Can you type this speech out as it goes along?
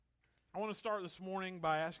I want to start this morning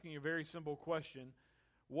by asking you a very simple question.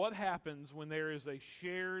 What happens when there is a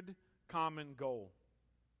shared common goal?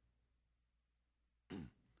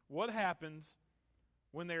 What happens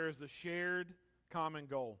when there is a shared common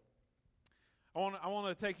goal? I want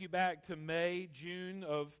to take you back to June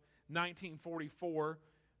of 1944.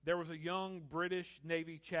 There was a young British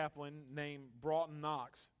Navy chaplain named Broughton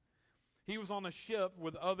Knox. He was on a ship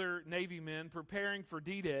with other Navy men preparing for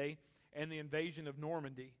D-Day and the invasion of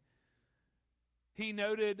Normandy. He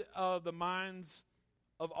noted the minds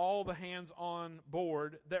of all the hands on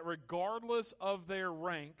board that regardless of their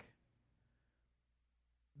rank,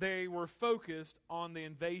 they were focused on the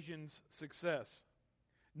invasion's success.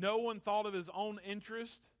 No one thought of his own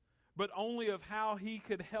interest, but only of how he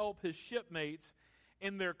could help his shipmates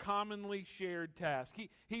in their commonly shared task.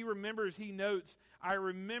 He remembers, he notes, "I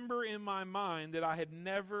remember in my mind that I had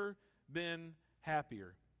never been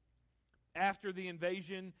happier." After the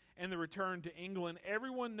invasion and the return to England,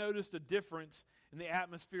 everyone noticed a difference in the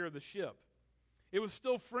atmosphere of the ship. It was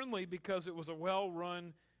still friendly because it was a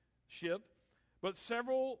well-run ship, but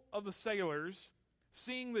several of the sailors,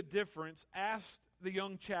 seeing the difference, asked the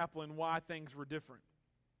young chaplain why things were different.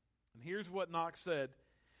 And here's what Knox said.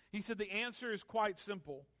 He said, "The answer is quite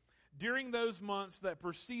simple. During those months that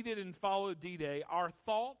preceded and followed D-Day, our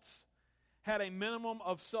thoughts had a minimum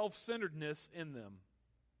of self-centeredness in them.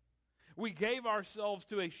 We gave ourselves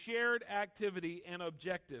to a shared activity and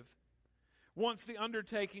objective. Once the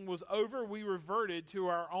undertaking was over, we reverted to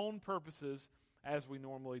our own purposes as we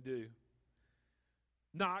normally do."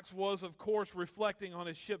 Knox was, of course, reflecting on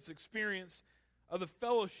his ship's experience of the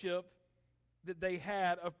fellowship that they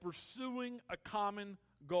had of pursuing a common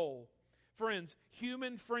goal. Friends,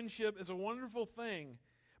 human friendship is a wonderful thing,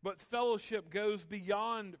 but fellowship goes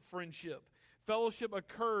beyond friendship. Fellowship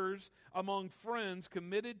occurs among friends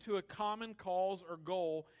committed to a common cause or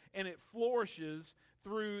goal, and it flourishes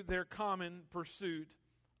through their common pursuit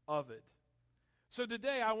of it. So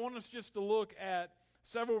today I want us just to look at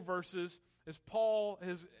several verses as Paul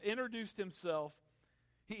has introduced himself.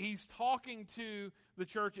 He's talking to the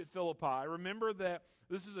church at Philippi. Remember that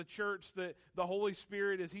this is a church that the Holy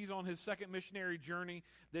Spirit, as he's on his second missionary journey,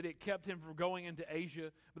 that it kept him from going into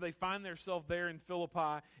Asia. But they find themselves there in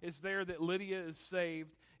Philippi. It's there that Lydia is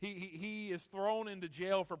saved. He is thrown into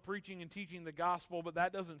jail for preaching and teaching the gospel, but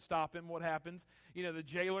that doesn't stop him. What happens? The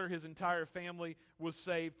jailer, his entire family was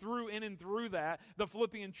saved. In and through that, the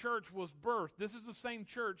Philippian church was birthed. This is the same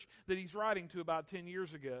church that he's writing to about 10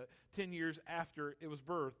 years ago, 10 years after it was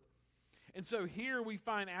birthed. And so here we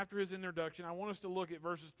find, after his introduction, I want us to look at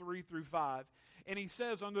verses 3 through 5. And he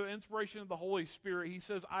says, under the inspiration of the Holy Spirit, he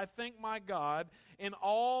says, "I thank my God in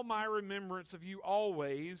all my remembrance of you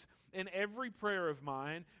always, in every prayer of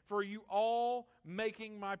mine, for you all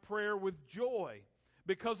making my prayer with joy,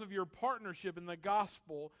 because of your partnership in the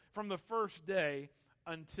gospel from the first day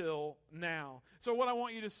until now." So what I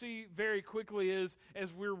want you to see very quickly is,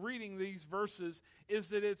 as we're reading these verses, is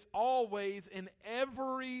that it's always in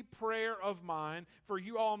every prayer of mine, for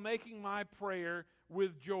you all making my prayer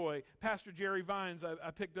with joy. Pastor Jerry Vines,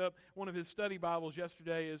 I picked up one of his study Bibles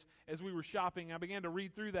yesterday as we were shopping. I began to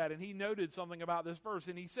read through that, and he noted something about this verse,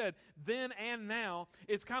 and he said, then and now,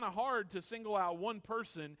 it's kind of hard to single out one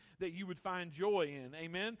person that you would find joy in.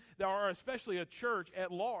 Amen? There are especially a church at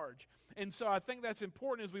large. And so I think that's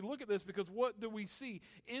important as we look at this, because what do we see?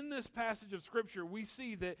 In this passage of Scripture, we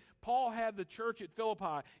see that Paul had the church at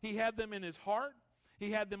Philippi. He had them in his heart,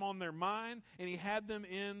 he had them on their mind, and he had them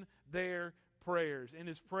in their prayers, in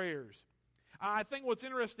his prayers. I think what's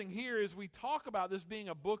interesting here is we talk about this being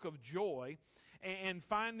a book of joy and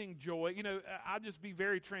finding joy. I'll just be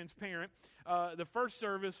very transparent. The first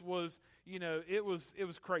service was, it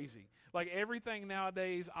was crazy. Like everything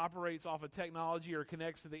nowadays operates off of technology or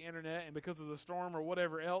connects to the internet, and because of the storm or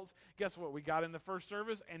whatever else, guess what? We got in the first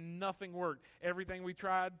service and nothing worked. Everything we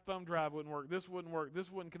tried, thumb drive wouldn't work. This wouldn't work.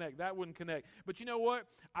 This wouldn't connect. That wouldn't connect. But you know what?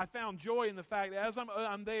 I found joy in the fact that as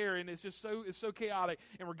I'm there, and it's so chaotic,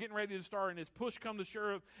 and we're getting ready to start, and it's push come to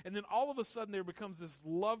shove, and then all of a sudden there becomes this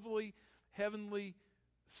lovely heavenly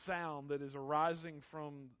sound that is arising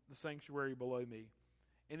from the sanctuary below me,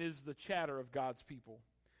 and is the chatter of God's people.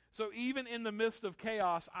 So even in the midst of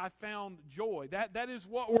chaos, I found joy. That is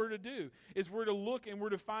what we're to do, is we're to look and we're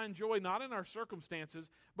to find joy, not in our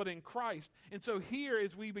circumstances, but in Christ. And so here,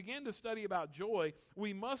 as we begin to study about joy,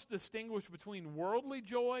 we must distinguish between worldly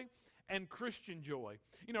joy and Christian joy.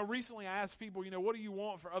 Recently I asked people, what do you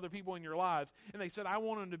want for other people in your lives? And they said, I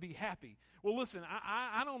want them to be happy. Well, listen,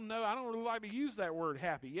 I don't know. I don't really like to use that word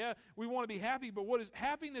happy. Yeah, we want to be happy, but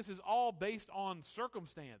happiness is all based on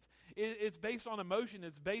circumstance. It's based on emotion.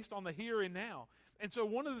 It's based on the here and now. And so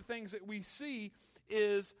one of the things that we see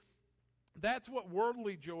is that's what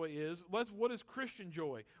worldly joy is. What is Christian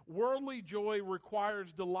joy? Worldly joy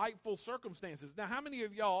requires delightful circumstances. Now, how many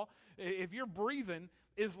of y'all, if you're breathing,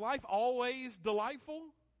 is life always delightful?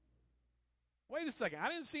 Wait a second. I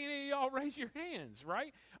didn't see any of y'all raise your hands,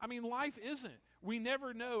 right? I mean, life isn't. We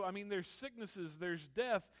never know. I mean, there's sicknesses, there's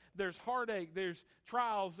death, there's heartache, there's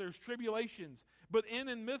trials, there's tribulations. But in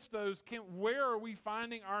and amidst those, where are we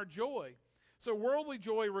finding our joy? So worldly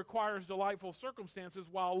joy requires delightful circumstances,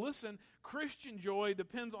 while, listen, Christian joy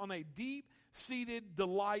depends on a deep-seated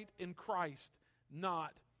delight in Christ,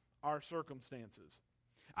 not our circumstances.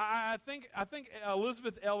 I think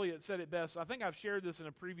Elizabeth Elliot said it best. I think I've shared this in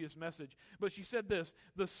a previous message, but she said this: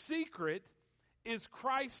 the secret is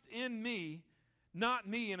Christ in me, not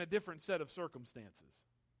me in a different set of circumstances.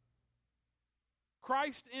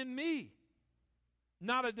 Christ in me,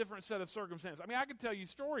 not a different set of circumstances. I mean, I could tell you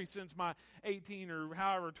stories since my 18 or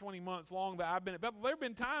however 20 months long that I've been at Bethel. There have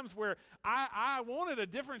been times where I wanted a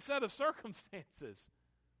different set of circumstances,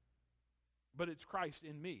 but it's Christ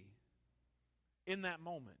in me in that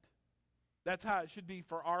moment. That's how it should be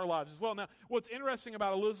for our lives as well. Now, what's interesting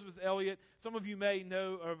about Elizabeth Elliot, some of you may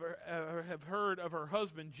know of her, or have heard of her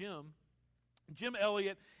husband, Jim. Jim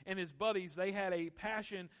Elliot and his buddies, they had a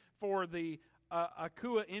passion for the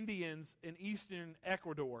Akua Indians in eastern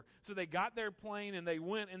Ecuador. So they got their plane and they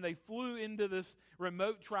went and they flew into this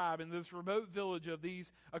remote tribe, in this remote village of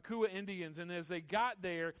these Akua Indians. And as they got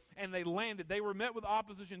there and they landed, they were met with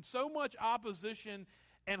opposition, so much opposition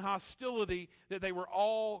and hostility that they were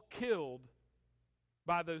all killed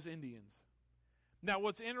by those Indians. Now,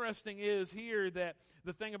 what's interesting is here that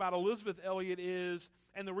the thing about Elizabeth Elliot is,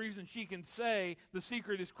 and the reason she can say the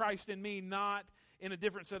secret is Christ in me, not in a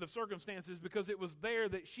different set of circumstances, because it was there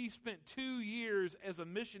that she spent 2 years as a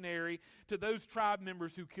missionary to those tribe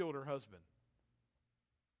members who killed her husband.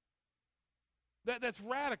 That's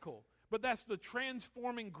radical, but that's the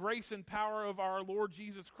transforming grace and power of our Lord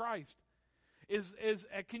Jesus Christ.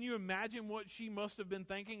 Can you imagine what she must have been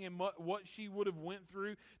thinking and what she would have went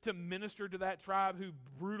through to minister to that tribe who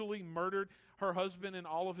brutally murdered her husband and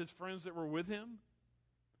all of his friends that were with him?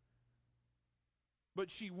 But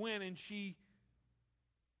she went and she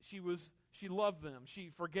loved them.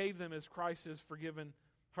 She forgave them as Christ has forgiven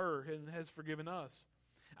her and has forgiven us.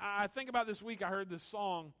 I think about this week, I heard this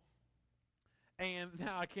song, and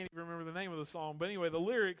now I can't even remember the name of the song. But anyway, the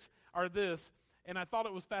lyrics are this. And I thought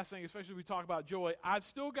it was fascinating, especially when we talk about joy. I've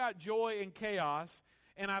still got joy in chaos,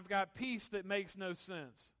 and I've got peace that makes no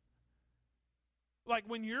sense. Like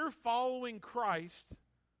when you're following Christ,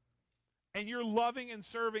 and you're loving and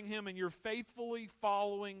serving Him, and you're faithfully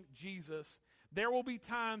following Jesus, there will be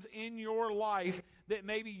times in your life that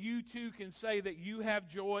maybe you too can say that you have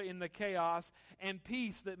joy in the chaos and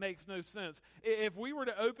peace that makes no sense. If we were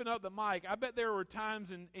to open up the mic, I bet there were times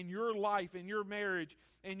in your life, in your marriage,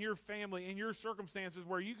 in your family, in your circumstances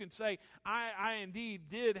where you can say, I indeed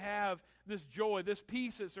did have this joy, this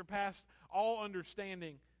peace that surpassed all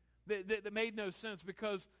understanding, that made no sense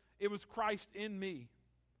because it was Christ in me.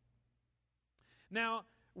 Now,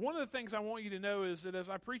 one of the things I want you to know is that as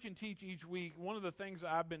I preach and teach each week, one of the things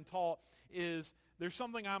that I've been taught is there's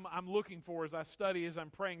something I'm looking for as I study, as I'm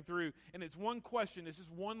praying through. And it's one question. It's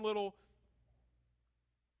just one little,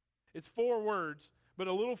 it's 4 words, but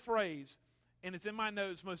a little phrase. And it's in my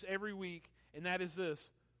notes most every week. And that is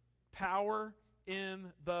this: power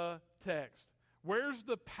in the text. Where's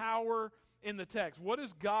the power in the text? What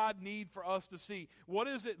does God need for us to see? What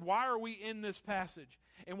is it? Why are we in this passage?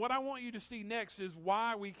 And what I want you to see next is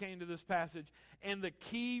why we came to this passage and the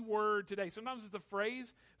key word today. Sometimes it's a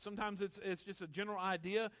phrase, sometimes it's just a general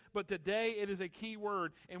idea, but today it is a key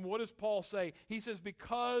word. And what does Paul say? He says,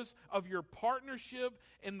 because of your partnership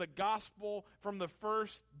in the gospel from the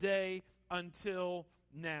first day until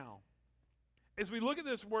now. As we look at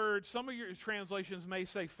this word, some of your translations may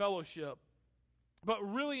say fellowship. But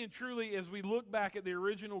really and truly, as we look back at the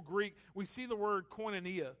original Greek, we see the word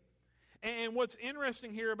koinonia. And what's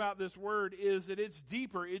interesting here about this word is that it's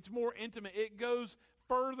deeper, it's more intimate, it goes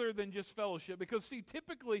further than just fellowship. Because see,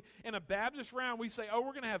 typically in a Baptist round, we say, oh,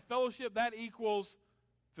 we're going to have fellowship, that equals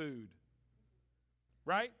food.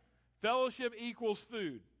 Right? Fellowship equals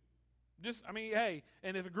food. Hey,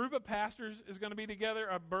 and if a group of pastors is going to be together,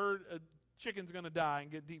 a chicken's going to die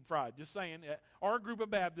and get deep fried. Just saying. Our group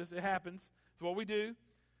of Baptists, it happens. It's what we do.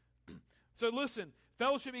 So listen,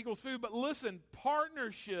 fellowship equals food, but listen,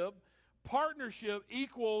 partnership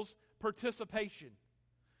equals participation.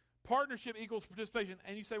 Partnership equals participation.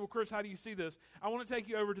 And you say, well, Chris, how do you see this? I want to take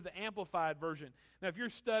you over to the Amplified version. Now, if you're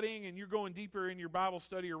studying and you're going deeper in your Bible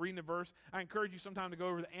study or reading a verse, I encourage you sometime to go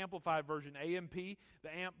over the Amplified version, AMP, the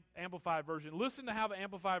Amplified version. Listen to how the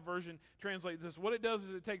Amplified version translates this. What it does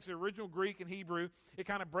is it takes the original Greek and Hebrew, it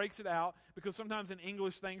kind of breaks it out, because sometimes in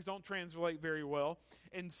English things don't translate very well.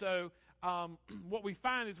 And so what we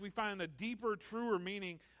find is we find a deeper, truer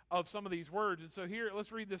meaning of some of these words. And so here,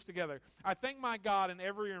 let's read this together. I thank my God in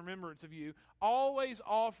every remembrance of you, always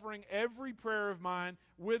offering every prayer of mine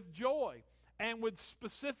with joy and with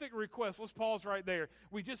specific requests. Let's pause right there.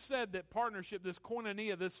 We just said that partnership, this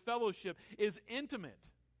koinonia, this fellowship is intimate.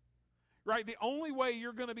 Right? The only way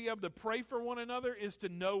you're going to be able to pray for one another is to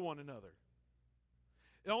know one another.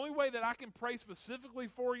 The only way that I can pray specifically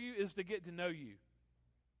for you is to get to know you.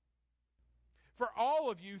 For all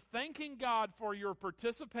of you, thanking God for your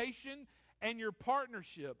participation and your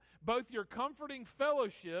partnership, both your comforting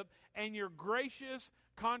fellowship and your gracious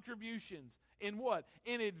contributions. In what?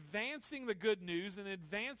 In advancing the good news and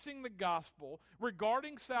advancing the gospel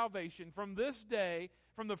regarding salvation from this day,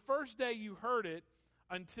 from the first day you heard it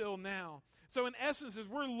until now. So in essence, as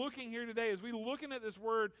we're looking here today, as we're looking at this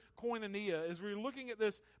word koinonia, as we're looking at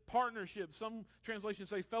this partnership, some translations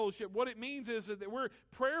say fellowship, what it means is that we're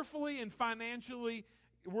prayerfully and financially,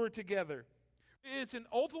 we're together. It's an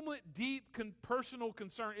ultimate, deep, personal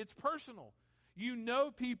concern. It's personal. You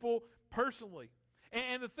know people personally.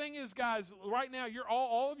 And the thing is, guys, right now, you're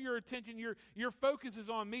all of your attention, your focus is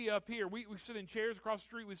on me up here. We sit in chairs across the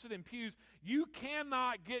street. We sit in pews. You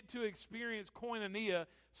cannot get to experience koinonia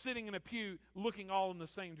sitting in a pew looking all in the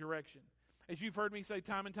same direction. As you've heard me say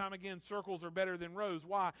time and time again, circles are better than rows.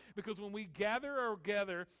 Why? Because when we gather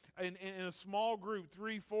in a small group,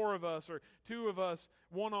 3, 4 of us, or 2 of us,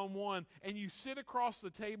 one-on-one, and you sit across the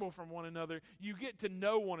table from one another, you get to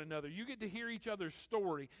know one another. You get to hear each other's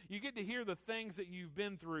story. You get to hear the things that you've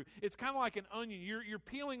been through. It's kind of like an onion. You're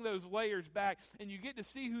peeling those layers back, and you get to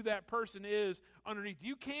see who that person is underneath.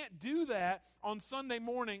 You can't do that on Sunday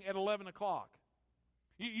morning at 11 o'clock.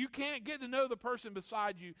 You can't get to know the person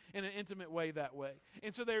beside you in an intimate way that way.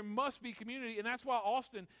 And so there must be community, and that's why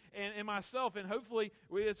Austin and myself, and hopefully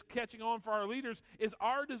it's catching on for our leaders, is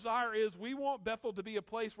our desire is we want Bethel to be a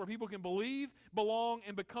place where people can believe, belong,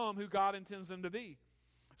 and become who God intends them to be.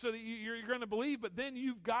 So that you're going to believe, but then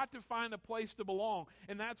you've got to find a place to belong.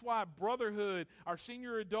 And that's why Brotherhood, our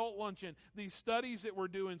senior adult luncheon, these studies that we're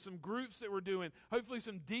doing, some groups that we're doing, hopefully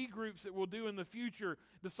some D groups that we'll do in the future,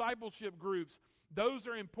 discipleship groups, those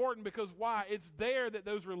are important because why? It's there that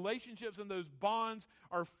those relationships and those bonds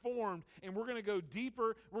are formed, and we're going to go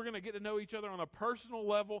deeper. We're going to get to know each other on a personal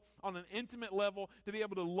level, on an intimate level, to be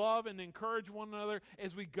able to love and encourage one another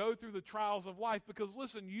as we go through the trials of life. Because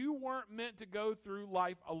listen, you weren't meant to go through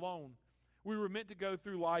life alone. We were meant to go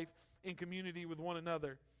through life in community with one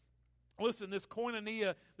another. Listen, this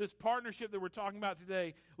koinonia, this partnership that we're talking about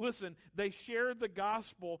today, listen, they shared the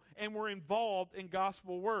gospel and were involved in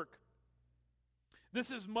gospel work. This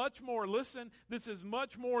is much more, listen, this is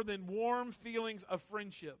much more than warm feelings of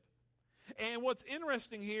friendship. And what's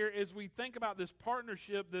interesting here is we think about this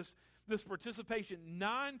partnership, this participation.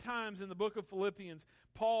 9 times in the book of Philippians,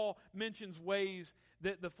 Paul mentions ways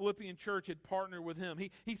that the Philippian church had partnered with him.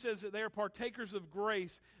 He says that they are partakers of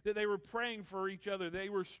grace, that they were praying for each other, they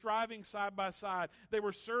were striving side by side, they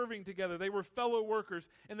were serving together, they were fellow workers,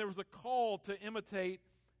 and there was a call to imitate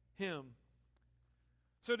him.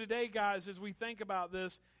 So today, guys, as we think about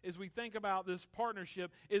this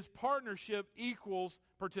partnership, is partnership equals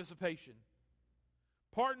participation.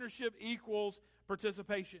 Partnership equals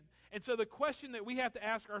participation. And so the question that we have to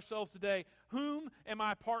ask ourselves today, whom am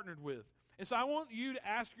I partnered with? And so I want you to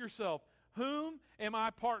ask yourself, whom am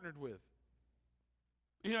I partnered with?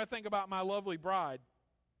 You know, I think about my lovely bride.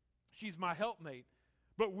 She's my helpmate,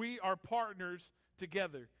 but we are partners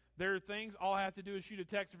together. There are things all I have to do is shoot a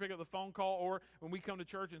text or pick up the phone call, or when we come to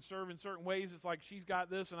church and serve in certain ways, it's like she's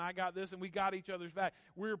got this and I got this, and we got each other's back.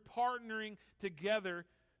 We're partnering together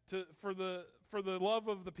for the love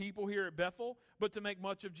of the people here at Bethel, but to make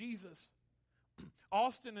much of Jesus.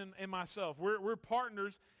 Austin and myself, we're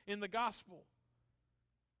partners in the gospel.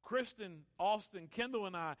 Kristen, Austin, Kendall,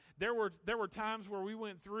 and I, there were times where we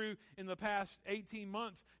went through in the past 18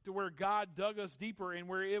 months to where God dug us deeper, and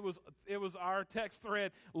where it was our text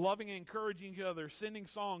thread, loving and encouraging each other, sending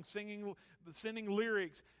songs, singing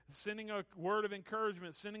lyrics, sending a word of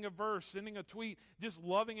encouragement, sending a verse, sending a tweet, just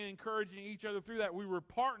loving and encouraging each other through that. We were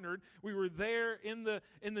partnered. We were there in the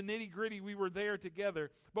nitty-gritty. We were there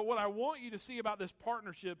together. But what I want you to see about this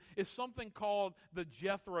partnership is something called the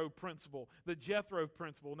Jethro principle. The Jethro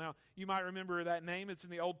principle. Now, you might remember that name. It's in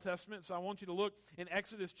the Old Testament. So I want you to look in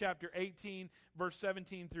Exodus chapter 18, verse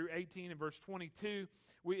 17 through 18 and verse 22.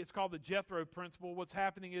 It's called the Jethro principle. What's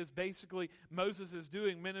happening is basically Moses is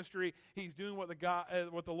doing ministry. He's doing what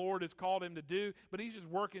the Lord has called him to do, but he's just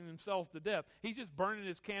working himself to death. He's just burning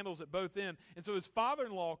his candles at both ends. And so his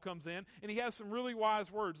father-in-law comes in, and he has some really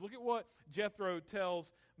wise words. Look at what Jethro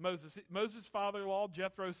tells Moses. Moses' father-in-law,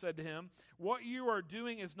 Jethro, said to him, "What you are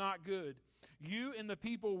doing is not good. You and the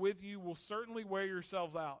people with you will certainly wear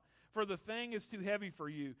yourselves out, for the thing is too heavy for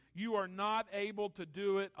you. You are not able to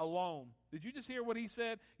do it alone." Did you just hear what he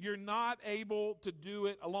said? You're not able to do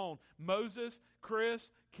it alone. Moses,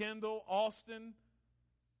 Chris, Kendall, Austin,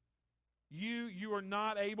 you are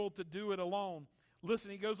not able to do it alone.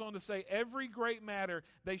 Listen, he goes on to say, every great matter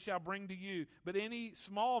they shall bring to you, but any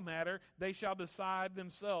small matter they shall decide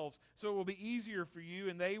themselves. So it will be easier for you,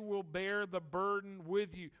 and they will bear the burden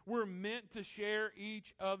with you. We're meant to share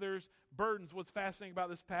each other's burdens. What's fascinating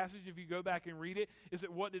about this passage, if you go back and read it, is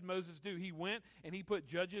that what did Moses do? He went and he put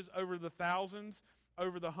judges over the thousands,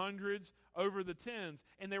 over the hundreds, over the tens.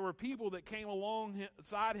 And there were people that came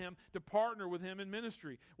alongside him to partner with him in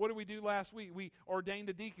ministry. What did we do last week? We ordained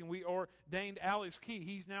a deacon. We ordained Alex Key.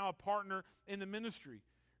 He's now a partner in the ministry,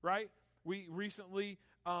 right? We recently,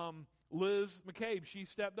 Liz McCabe, she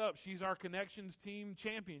stepped up. She's our Connections team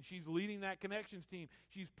champion. She's leading that Connections team.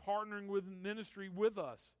 She's partnering with ministry with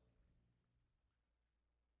us.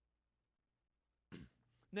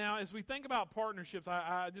 Now, as we think about partnerships,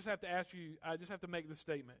 I just have to ask you, I just have to make this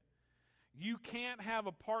statement. You can't have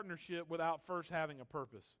a partnership without first having a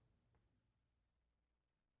purpose.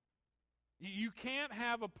 You can't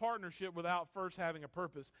have a partnership without first having a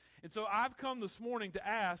purpose. And so I've come this morning to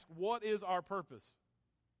ask, what is our purpose?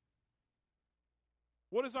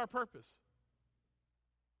 What is our purpose?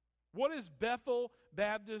 What is Bethel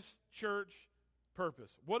Baptist Church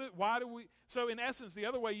purpose? Why do we? So in essence, the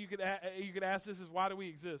other way you could ask this is, why do we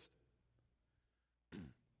exist?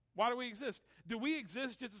 Why do we exist? Do we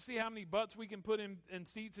exist just to see how many butts we can put in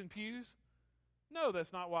seats and pews? No,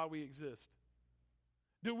 that's not why we exist.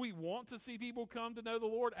 Do we want to see people come to know the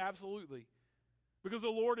Lord? Absolutely. Because the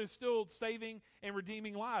Lord is still saving and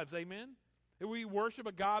redeeming lives. Amen? We worship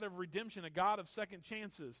a God of redemption, a God of second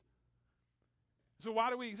chances. So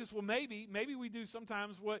why do we exist? Well, maybe we do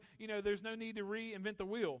sometimes what, there's no need to reinvent the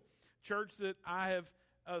wheel. Church that I have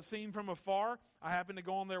seen from afar, I happened to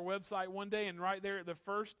go on their website one day, and right there at the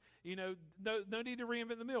first, no need to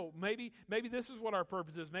reinvent the wheel. Maybe this is what our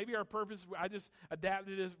purpose is. Maybe our purpose, I just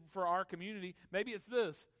adapted it for our community. Maybe it's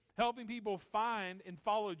this, helping people find and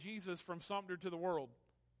follow Jesus from Sumter to the world.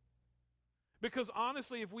 Because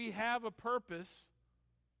honestly, if we have a purpose,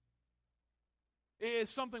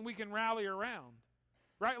 it's something we can rally around.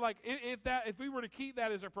 Right? Like, if we were to keep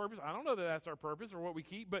that as our purpose, I don't know that that's our purpose or what we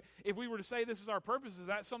keep, but if we were to say this is our purpose, is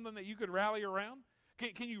that something that you could rally around?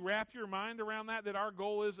 Can you wrap your mind around that our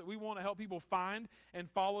goal is that we want to help people find and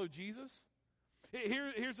follow Jesus?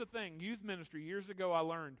 Here's the thing. Youth ministry, years ago I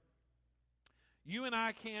learned, you and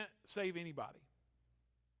I can't save anybody.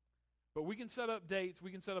 But we can set up dates,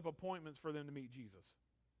 we can set up appointments for them to meet Jesus.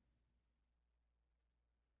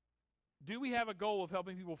 Do we have a goal of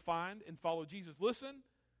helping people find and follow Jesus? Listen,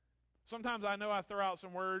 sometimes I know I throw out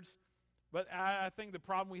some words, but I think the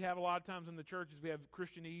problem we have a lot of times in the church is we have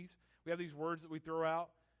Christianese. We have these words that we throw out,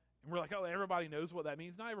 and we're like, oh, everybody knows what that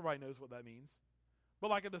means. Not everybody knows what that means.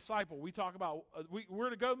 But like a disciple, we talk about, we're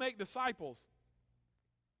to go make disciples.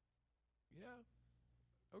 Yeah,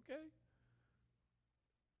 okay.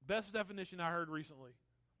 Best definition I heard recently.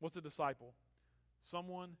 What's a disciple?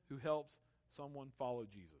 Someone who helps someone follow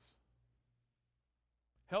Jesus.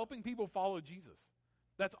 Helping people follow Jesus.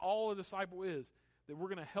 That's all a disciple is. That we're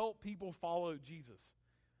going to help people follow Jesus.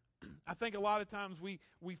 I think a lot of times we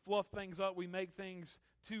fluff things up. We make things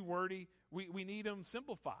too wordy. We need them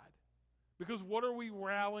simplified. Because what are we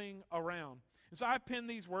rallying around? And so I pinned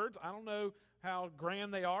these words. I don't know how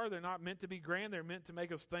grand they are. They're not meant to be grand. They're meant to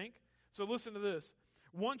make us think. So listen to this.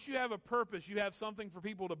 Once you have a purpose, you have something for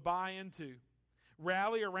people to buy into,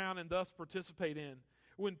 rally around, and thus participate in.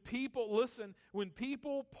 When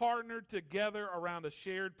people partner together around a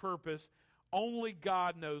shared purpose, only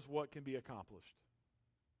God knows what can be accomplished.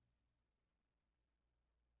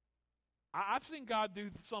 I've seen God do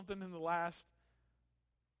something in the last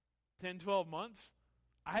 10, 12 months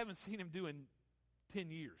I haven't seen him do in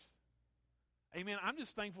 10 years. Amen. I'm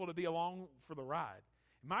just thankful to be along for the ride.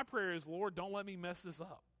 My prayer is, Lord, don't let me mess this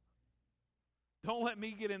up. Don't let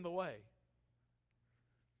me get in the way.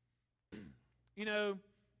 You know,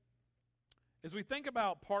 as we think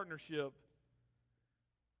about partnership,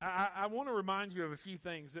 I want to remind you of a few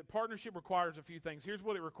things. That partnership requires a few things. Here's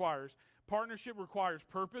what it requires. Partnership requires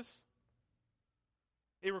purpose.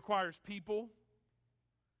 It requires people.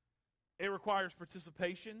 It requires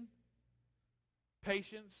participation,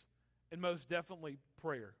 patience, and most definitely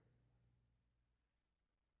prayer.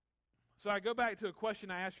 So I go back to a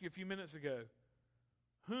question I asked you a few minutes ago.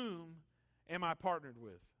 Whom am I partnered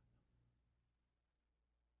with?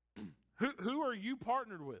 Who are you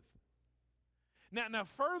partnered with? Now,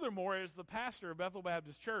 furthermore, as the pastor of Bethel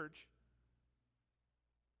Baptist Church,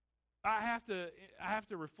 I have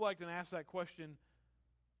to reflect and ask that question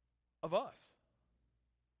of us.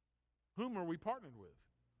 Whom are we partnered with?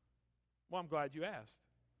 Well, I'm glad you asked.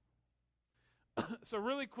 So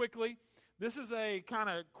really quickly, this is a kind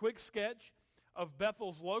of quick sketch of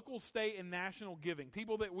Bethel's local, state, and national giving.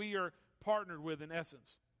 People that we are partnered with, in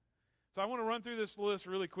essence. So I want to run through this list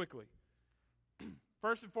really quickly.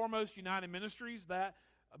 First and foremost, United Ministries. That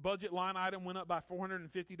budget line item went up by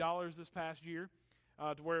 $450 this past year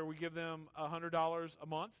to where we give them $100 a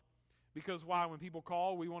month. Because why? When people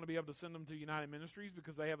call, we want to be able to send them to United Ministries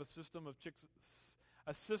because they have a system of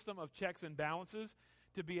checks and balances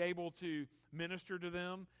to be able to minister to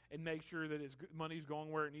them and make sure that money's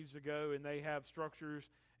going where it needs to go, and they have structures,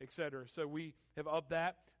 etc. So we have upped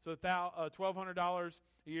that. So $1,200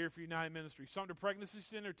 a year for United Ministries. Sumter Pregnancy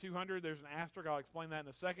Center, $200. There's an asterisk. I'll explain that in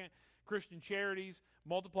a second. Christian Charities,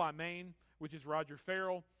 Multiply Maine, which is Roger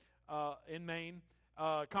Farrell in Maine.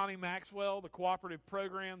 Connie Maxwell, the Cooperative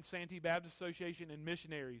Program, Santee Baptist Association, and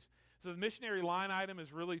Missionaries. So the missionary line item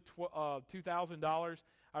is really $2,000.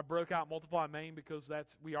 I broke out Multiply Maine because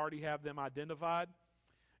we already have them identified.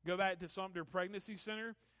 Go back to Sumter Pregnancy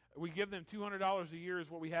Center. We give them $200 a year is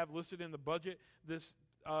what we have listed in the budget. This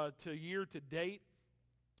to year to date,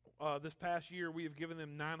 this past year we have given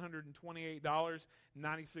them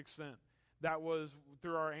 $928.96. That was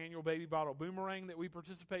through our annual baby bottle boomerang that we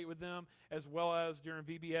participate with them, as well as during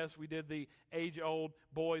VBS we did the age-old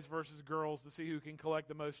boys versus girls to see who can collect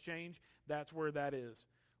the most change. That's where that is.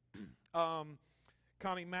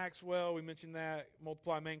 Connie Maxwell, we mentioned that.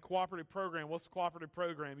 Multiply Maine Cooperative Program. What's the cooperative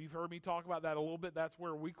program? You've heard me talk about that a little bit. That's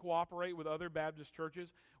where we cooperate with other Baptist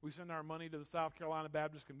churches. We send our money to the South Carolina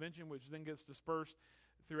Baptist Convention, which then gets dispersed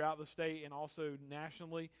throughout the state and also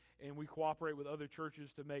nationally, and we cooperate with other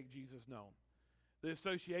churches to make Jesus known. The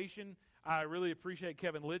association, I really appreciate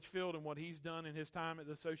Kevin Litchfield and what he's done in his time at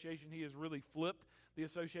the association. He has really flipped the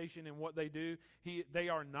association and what they do. They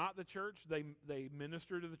are not the church. They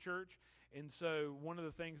minister to the church. And so one of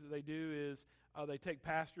the things that they do is they take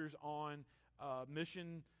pastors on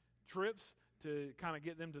mission trips to kind of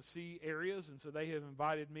get them to see areas. And so they have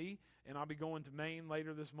invited me, and I'll be going to Maine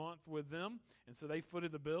later this month with them. And so they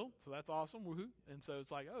footed the bill. So that's awesome. Woohoo. And so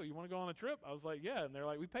it's like, oh, you want to go on a trip? I was like, yeah. And they're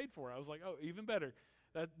like, we paid for it. I was like, oh, even better.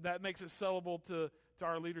 That makes it sellable to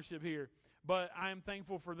our leadership here. But I am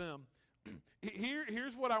thankful for them.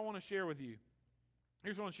 Here's what I want to share with you.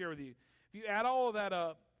 Here's what I want to share with you. If you add all of that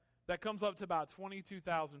up, that comes up to about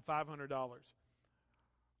 $22,500.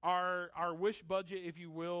 Our wish budget, if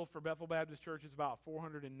you will, for Bethel Baptist Church is about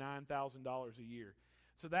 $409,000 a year.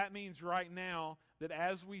 So that means right now that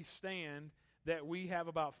as we stand, that we have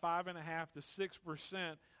about 5.5% to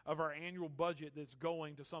 6% of our annual budget that's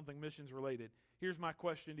going to something missions related. Here's my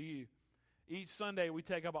question to you. Each Sunday we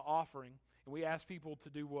take up an offering, and we ask people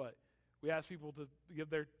to do what? We ask people to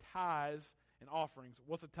give their tithes and offerings.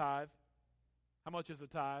 What's a tithe? How much is a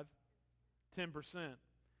tithe? 10%.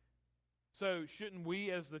 So shouldn't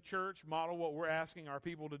we as the church model what we're asking our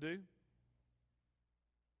people to do?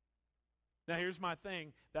 Now here's my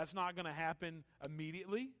thing. That's not going to happen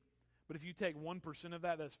immediately. But if you take 1% of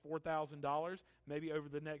that, that's $4,000. Maybe over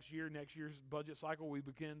the next year's budget cycle, we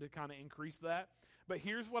begin to kind of increase that. But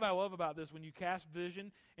here's what I love about this. When you cast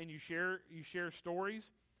vision and you share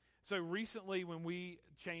stories. So recently when we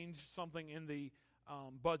changed something in the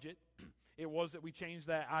budget, it was that we changed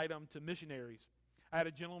that item to missionaries. I had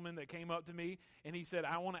a gentleman that came up to me, and he said,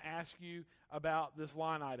 I want to ask you about this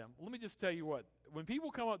line item. Let me just tell you what. When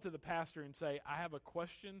people come up to the pastor and say, I have a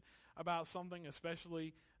question about something,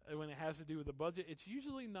 especially when it has to do with the budget, it's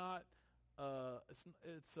usually not,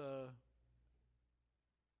 it's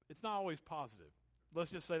not always positive.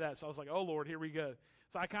 Let's just say that. So I was like, oh, Lord, here we go.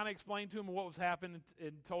 So I kind of explained to him what was happening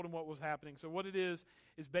and told him what was happening. So what it is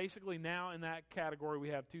basically now in that category we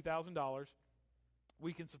have $2,000.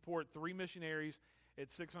 We can support 3 missionaries at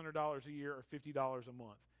 $600 a year or $50 a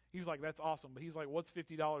month. He was like, that's awesome. But he's like, what's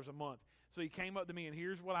 $50 a month? So he came up to me, and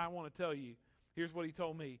here's what I want to tell you. Here's what he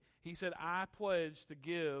told me. He said, I pledge to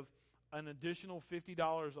give an additional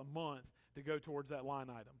 $50 a month to go towards that line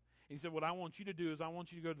item. He said, what I want you to do is I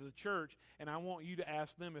want you to go to the church, and I want you to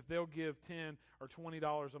ask them if they'll give $10 or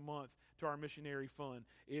 $20 a month to our missionary fund.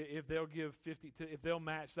 If they'll give if they'll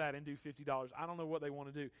match that and do $50. I don't know what they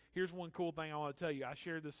want to do. Here's one cool thing I want to tell you. I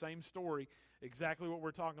shared the same story, exactly what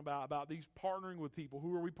we're talking about these partnering with people.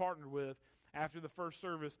 Who are we partnered with? After the first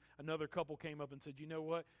service, another couple came up and said, you know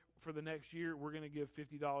what? For the next year, we're going to give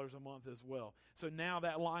 $50 a month as well. So now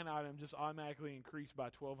that line item just automatically increased by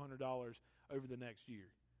 $1,200 over the next year.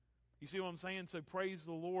 You see what I'm saying? So praise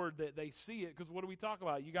the Lord that they see it, because what do we talk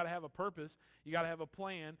about? You got to have a purpose. You got to have a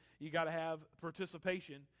plan. You got to have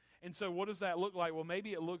participation. And so what does that look like? Well,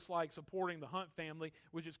 maybe it looks like supporting the Hunt family,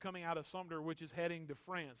 which is coming out of Sumter, which is heading to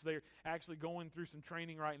France. They're actually going through some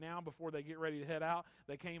training right now before they get ready to head out.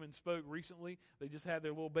 They came and spoke recently. They just had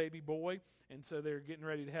their little baby boy, and so they're getting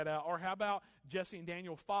ready to head out. Or how about Jesse and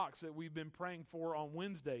Daniel Fox that we've been praying for on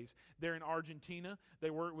Wednesdays? They're in Argentina.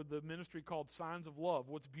 They work with the ministry called Signs of Love.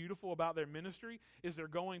 What's beautiful about their ministry is they're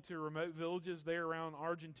going to remote villages there around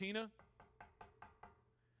Argentina.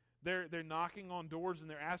 They're knocking on doors and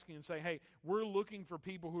they're asking and saying, hey, we're looking for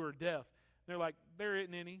people who are deaf. They're like, there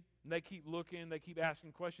isn't any. And they keep looking, they keep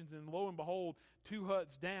asking questions, and lo and behold, 2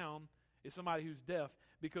 huts down is somebody who's deaf,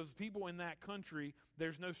 because people in that country,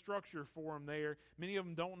 there's no structure for them there. Many of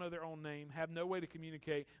them don't know their own name, have no way to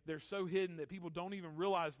communicate. They're so hidden that people don't even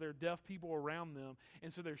realize there are deaf people around them.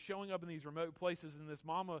 And so they're showing up in these remote places. And this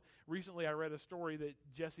mama, recently I read a story that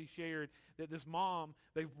Jesse shared, that this mom,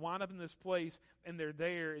 they've wound up in this place, and they're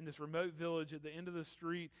there in this remote village at the end of the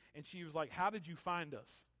street. And she was like, how did you find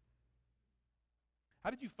us?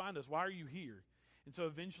 How did you find us? Why are you here? And so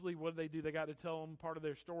eventually what do? They got to tell them part of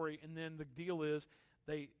their story. And then the deal is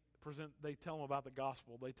they tell them about the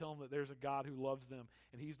gospel. They tell them that there's a God who loves them,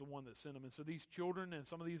 and he's the one that sent them. And so these children and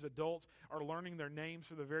some of these adults are learning their names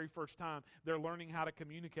for the very first time. They're learning how to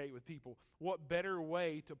communicate with people. What better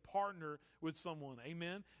way to partner with someone,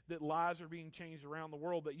 amen, that lives are being changed around the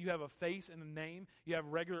world, that you have a face and a name, you have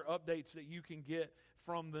regular updates that you can get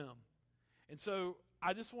from them. And so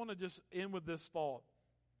I just want to end with this thought.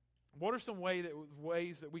 What are some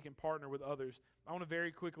ways that we can partner with others? I want to very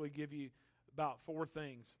quickly give you about 4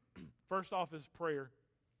 things. First off is prayer.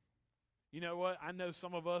 You know what? I know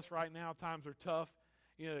some of us right now, times are tough.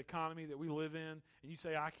 You know, the economy that we live in, and you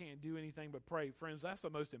say, I can't do anything but pray. Friends, that's the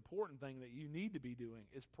most important thing that you need to be doing,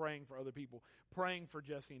 is praying for other people, praying for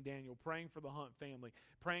Jesse and Daniel, praying for the Hunt family,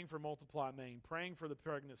 praying for Multiply Maine, praying for the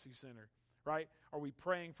Pregnancy Center. Right? Are we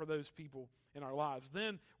praying for those people in our lives?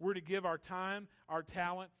 Then we're to give our time, our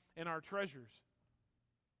talent, and our treasures.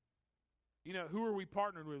 You know, who are we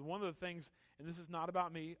partnered with? One of the things, and this is not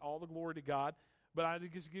about me, all the glory to God, but I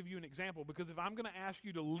just give you an example, because if I'm going to ask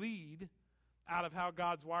you to lead out of how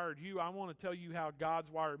God's wired you, I want to tell you how God's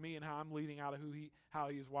wired me and how I'm leading out of how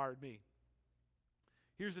he has wired me.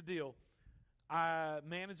 Here's the deal. I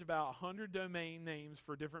manage about 100 domain names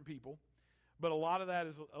for different people. But a lot of that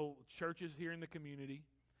is churches here in the community.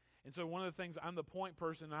 And so one of the things, I'm the point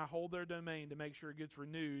person, and I hold their domain to make sure it gets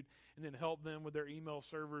renewed and then help them with their email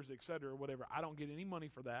servers, et cetera, whatever. I don't get any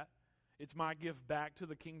money for that. It's my gift back to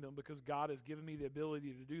the kingdom, because God has given me the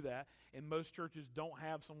ability to do that. And most churches don't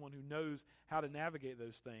have someone who knows how to navigate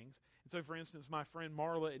those things. And so, for instance, my friend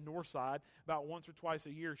Marla at Northside, about once or twice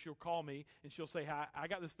a year, she'll call me and she'll say, hi, I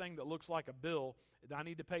got this thing that looks like a bill. Do I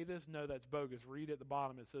need to pay this? No, that's bogus. Read at the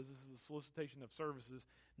bottom. It says this is a solicitation of services,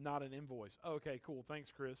 not an invoice. Okay, cool.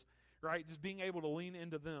 Thanks, Chris. Right? Just being able to lean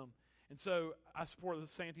into them. And so I support the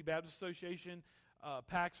Santee Baptist Association,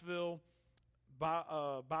 Paxville,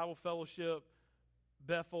 Bible Fellowship,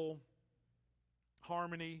 Bethel,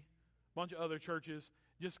 Harmony, a bunch of other churches.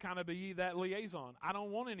 Just kind of be that liaison. I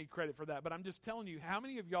don't want any credit for that, but I'm just telling you, how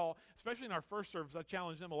many of y'all, especially in our first service, I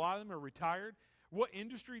challenged them, a lot of them are retired. What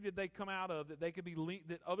industry did they come out of that they could be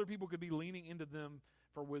that other people could be leaning into them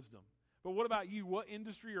for wisdom? But what about you? What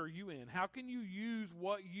industry are you in? How can you use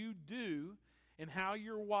what you do and how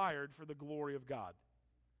you're wired for the glory of God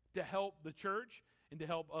to help the church and to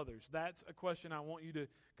help others? That's a question I want you to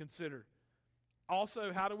consider.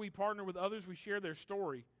 Also, how do we partner with others? We share their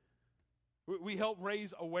story. We help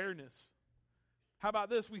raise awareness. How about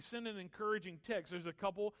this? We send an encouraging text. There's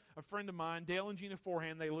a friend of mine, Dale and Gina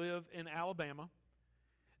Forehand. They live in Alabama.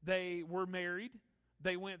 They were married.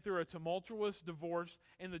 They went through a tumultuous divorce,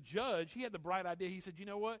 and the judge, he had the bright idea. He said, you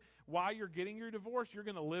know what? While you're getting your divorce, you're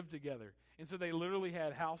going to live together. And so they literally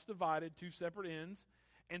had house divided, 2 separate ends,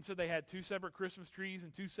 And so they had 2 separate Christmas trees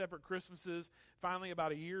and 2 separate Christmases. Finally,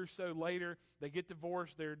 about a year or so later, they get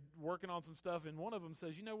divorced. They're working on some stuff. And one of them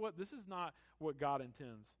says, you know what? This is not what God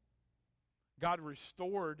intends. God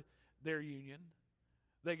restored their union.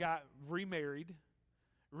 They got remarried,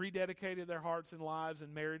 rededicated their hearts and lives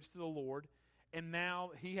and marriage to the Lord. And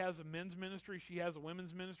now he has a men's ministry, she has a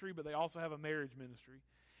women's ministry, but they also have a marriage ministry.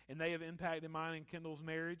 And they have impacted mine and Kendall's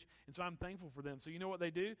marriage. And so I'm thankful for them. So you know what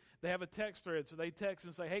they do? They have a text thread. So they text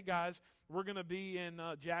and say, hey guys, we're going to be in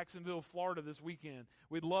Jacksonville, Florida this weekend.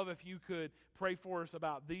 We'd love if you could pray for us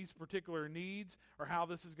about these particular needs or how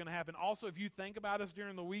this is going to happen. Also, if you think about us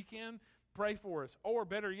during the weekend, pray for us. Or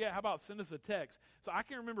better yet, how about send us a text? So I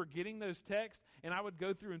can remember getting those texts, and I would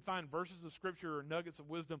go through and find verses of Scripture or nuggets of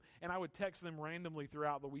wisdom, and I would text them randomly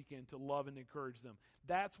throughout the weekend to love and encourage them.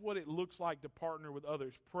 That's what it looks like to partner with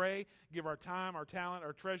others. Pray, give our time, our talent,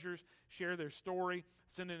 our treasures, share their story,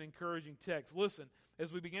 send an encouraging text. Listen,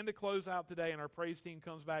 as we begin to close out today and our praise team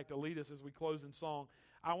comes back to lead us as we close in song,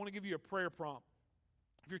 I want to give you a prayer prompt.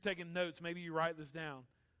 If you're taking notes, maybe you write this down.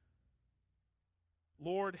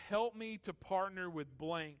 Lord, help me to partner with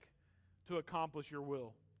blank to accomplish your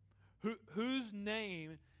will. Whose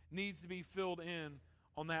name needs to be filled in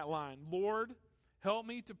on that line? Lord, help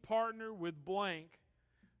me to partner with blank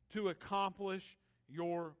to accomplish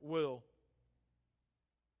your will.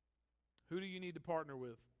 Who do you need to partner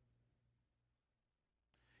with?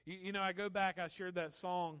 You know, I go back, I shared that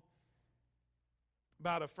song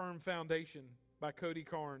about a firm foundation by Cody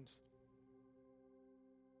Carnes.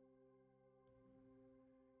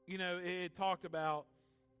 You know, it talked about,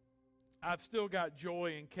 I've still got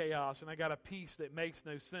joy in chaos, and I got a peace that makes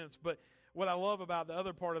no sense. But what I love about the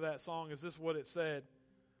other part of that song is this what it said.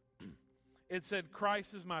 It said,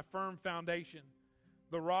 Christ is my firm foundation,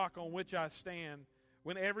 the rock on which I stand.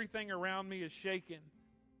 When everything around me is shaken,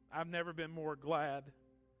 I've never been more glad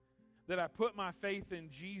that I put my faith in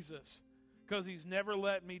Jesus because he's never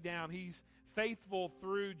let me down. He's faithful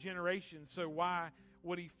through generations, so why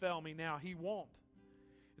would he fail me now? He won't.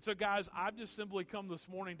 So, guys, I've just simply come this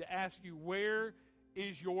morning to ask you, where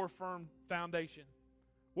is your firm foundation?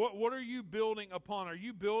 What are you building upon? Are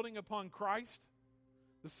you building upon Christ,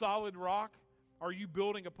 the solid rock? Are you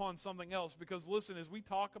building upon something else? Because, listen, as we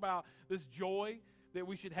talk about this joy that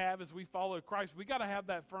we should have as we follow Christ, we got to have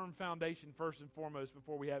that firm foundation first and foremost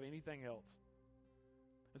before we have anything else.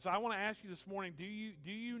 And so I want to ask you this morning, do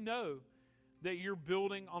you know that you're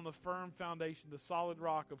building on the firm foundation, the solid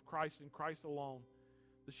rock of Christ and Christ alone?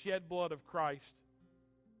 The shed blood of Christ.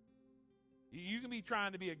 You can be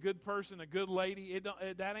trying to be a good person, a good lady.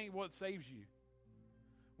 That ain't what saves you.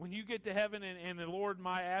 When you get to heaven and the Lord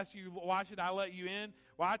might ask you, why should I let you in?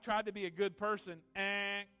 Well, I tried to be a good person.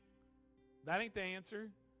 That ain't the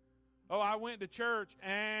answer. Oh, I went to church.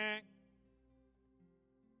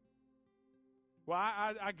 Well,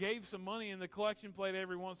 I gave some money in the collection plate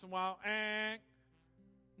every once in a while.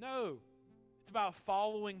 No. It's about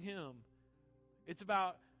following him. It's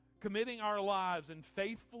about committing our lives and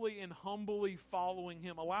faithfully and humbly following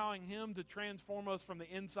him, allowing him to transform us from the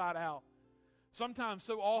inside out. Sometimes,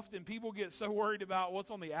 so often, people get so worried about what's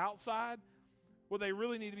on the outside. What they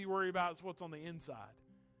really need to be worried about is what's on the inside,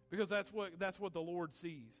 because that's what the Lord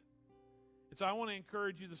sees. And so I want to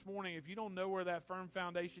encourage you this morning, if you don't know where that firm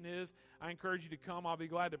foundation is, I encourage you to come. I'll be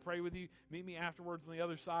glad to pray with you. Meet me afterwards on the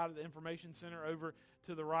other side of the information center over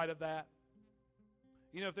to the right of that.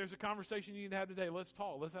 You know, if there's a conversation you need to have today, let's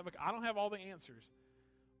talk. I don't have all the answers,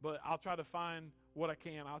 but I'll try to find what I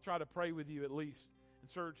can. I'll try to pray with you at least and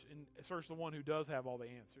search the one who does have all the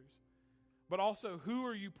answers. But also, who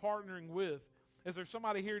are you partnering with? Is there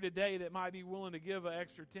somebody here today that might be willing to give an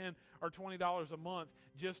extra $10 or $20 a month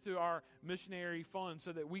just to our missionary fund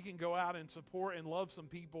so that we can go out and support and love some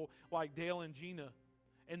people like Dale and Gina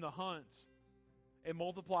and the Hunts and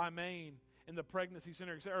Multiply Maine and the pregnancy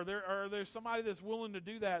center? Are there somebody that's willing to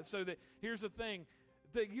do that so that, here's the thing,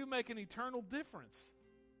 that you make an eternal difference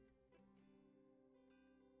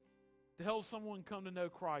to help someone come to know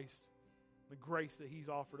Christ, the grace that he's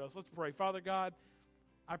offered us. Let's pray. Father God,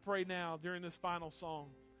 I pray now during this final song,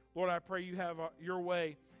 Lord, I pray you have your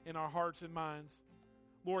way in our hearts and minds.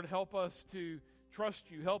 Lord, help us to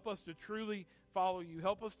trust you. Help us to truly follow you.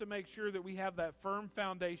 Help us to make sure that we have that firm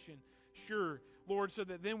foundation, sure, Lord, so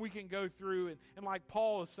that then we can go through and like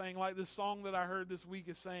Paul is saying, like this song that I heard this week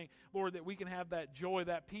is saying, Lord, that we can have that joy,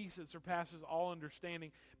 that peace that surpasses all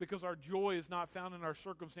understanding, because our joy is not found in our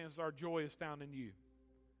circumstances. Our joy is found in you.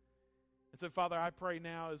 And so, Father, I pray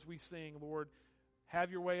now as we sing, Lord,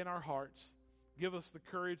 have your way in our hearts. Give us the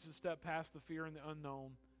courage to step past the fear and the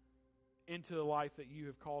unknown into the life that you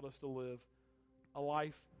have called us to live, a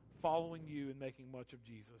life following you and making much of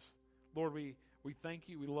Jesus. Lord, we thank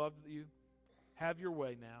you. We love you. Have your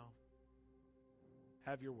way now.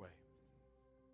 Have your way.